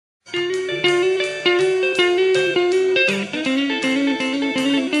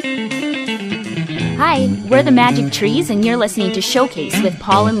We're the Magic Trees, and you're listening to Showcase with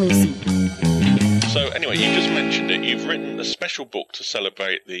Paul and Lucy. So anyway, you just mentioned it. You've written a special book to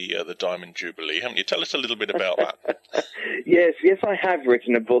celebrate the Diamond Jubilee, haven't you? Tell us a little bit about that. Yes, I have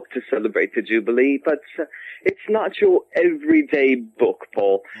written a book to celebrate the Jubilee, but it's not your everyday book,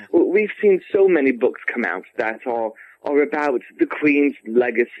 Paul. We've seen so many books come out that are about the Queen's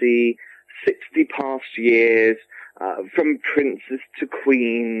legacy, 60 past years, from princess to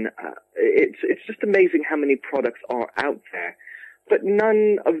queen. It's just amazing how many products are out there. But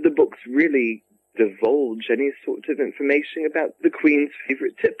none of the books really divulge any sort of information about the Queen's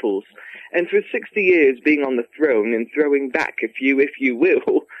favourite tipples. And for 60 years being on the throne and throwing back a few, if you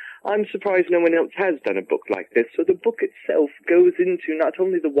will, I'm surprised no one else has done a book like this. So the book itself goes into not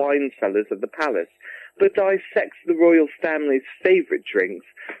only the wine cellars of the palace, but dissects the royal family's favourite drinks,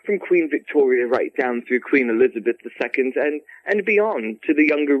 from Queen Victoria right down through Queen Elizabeth II and beyond to the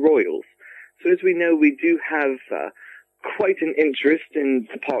younger royals. So as we know, we do have quite an interest in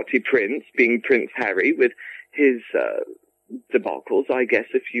the party prince, being Prince Harry, with his debacles, I guess,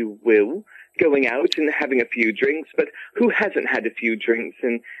 if you will, going out and having a few drinks. But who hasn't had a few drinks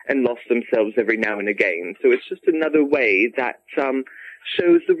and lost themselves every now and again? So it's just another way that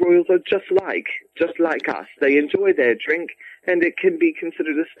shows the royals are just like us. They enjoy their drink, and it can be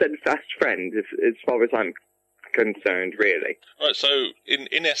considered a steadfast friend, as far as I'm concerned, really. Right, so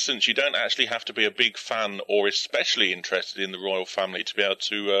in essence, you don't actually have to be a big fan or especially interested in the royal family to be able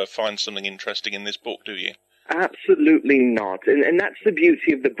to find something interesting in this book, do you? Absolutely not. And that's the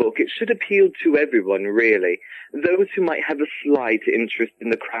beauty of the book. It should appeal to everyone, really. Those who might have a slight interest in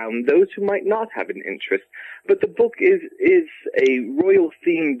the crown, those who might not have an interest. But the book is a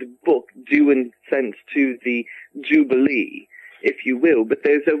royal-themed book due in sense to the Jubilee, if you will. But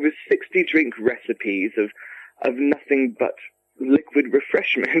there's over 60 drink recipes of nothing but liquid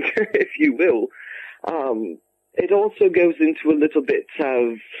refreshment, if you will. It also goes into a little bit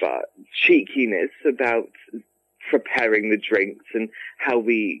of cheekiness about preparing the drinks and how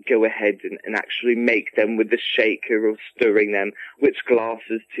we go ahead and actually make them with the shaker or stirring them, which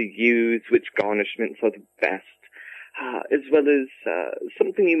glasses to use, which garnishments are the best, as well as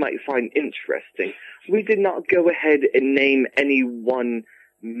something you might find interesting. We did not go ahead and name any one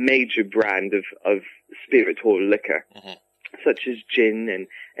major brand of spirit or liquor. Mm-hmm. Such as gin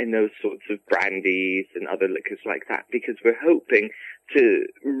and those sorts of brandies and other liquors like that, because we're hoping to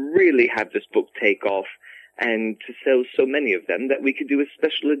really have this book take off and to sell so many of them that we could do a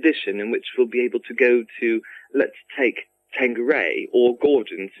special edition in which we'll be able to go to, let's take Tanqueray or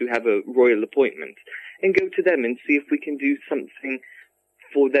Gordon's, who have a royal appointment, and go to them and see if we can do something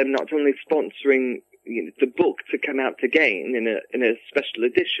for them, not only sponsoring the book to come out again in a special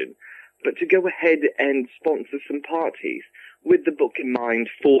edition, but to go ahead and sponsor some parties with the book in mind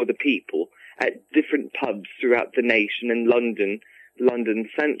for the people at different pubs throughout the nation and London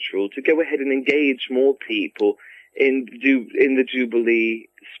Central, to go ahead and engage more people in the Jubilee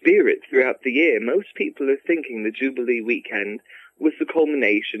spirit throughout the year. Most people are thinking the Jubilee weekend was the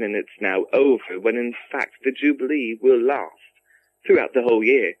culmination and it's now over, when in fact the Jubilee will last throughout the whole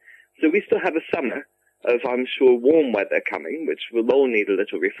year. So we still have a summer of, I'm sure, warm weather coming, which will all need a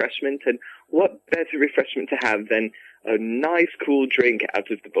little refreshment, and what better refreshment to have than a nice cool drink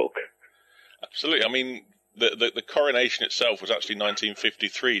out of the book. Absolutely. I mean, the coronation itself was actually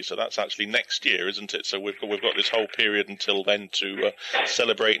 1953, so that's actually next year, isn't it? So we've got this whole period until then to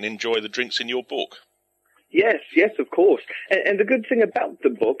celebrate and enjoy the drinks in your book. Yes, of course. And the good thing about the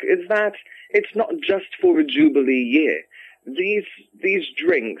book is that it's not just for a Jubilee year. These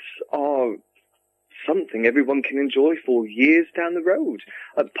drinks are something everyone can enjoy for years down the road.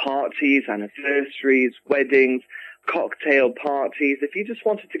 At parties, anniversaries, weddings, cocktail parties. If you just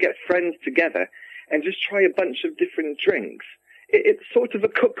wanted to get friends together and just try a bunch of different drinks, it's sort of a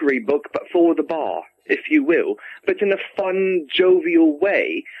cookery book, but for the bar, if you will, but in a fun, jovial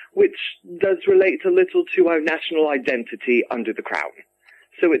way, which does relate a little to our national identity under the crown.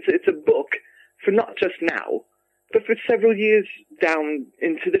 So it's a book for not just now, but for several years down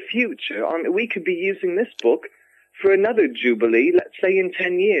into the future. We could be using this book for another Jubilee, let's say in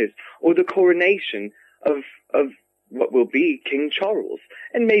 10 years, or the coronation of what will be King Charles,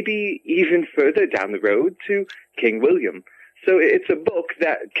 and maybe even further down the road to King William. So it's a book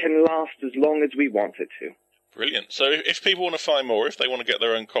that can last as long as we want it to. Brilliant. So if people want to find more, if they want to get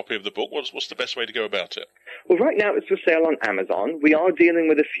their own copy of the book, what's the best way to go about it? Well, right now it's for sale on Amazon. We are dealing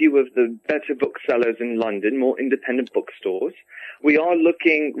with a few of the better booksellers in London, more independent bookstores. We are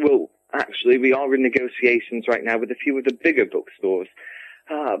we are in negotiations right now with a few of the bigger bookstores.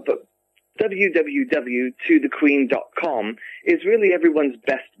 But www.tothequeen.com is really everyone's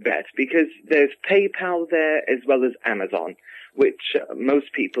best bet, because there's PayPal there as well as Amazon, which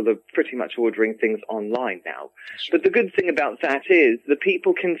most people are pretty much ordering things online now. But the good thing about that is the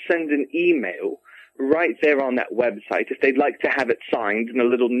people can send an email right there on that website if they'd like to have it signed and a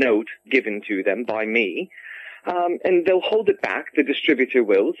little note given to them by me. And they'll hold it back, the distributor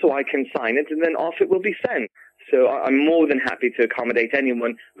will, so I can sign it, and then off it will be sent. So I'm more than happy to accommodate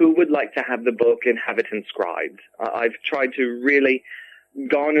anyone who would like to have the book and have it inscribed. I've tried to really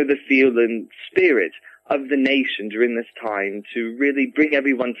garner the feel and spirit of the nation during this time to really bring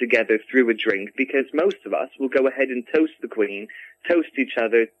everyone together through a drink, because most of us will go ahead and toast the Queen, toast each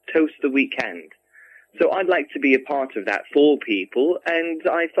other, toast the weekend. So I'd like to be a part of that for people, and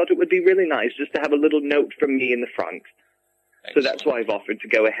I thought it would be really nice just to have a little note from me in the front. Excellent. So that's why I've offered to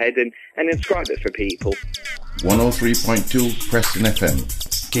go ahead and inscribe it for people. 103.2 Preston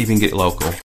FM. Keeping it local.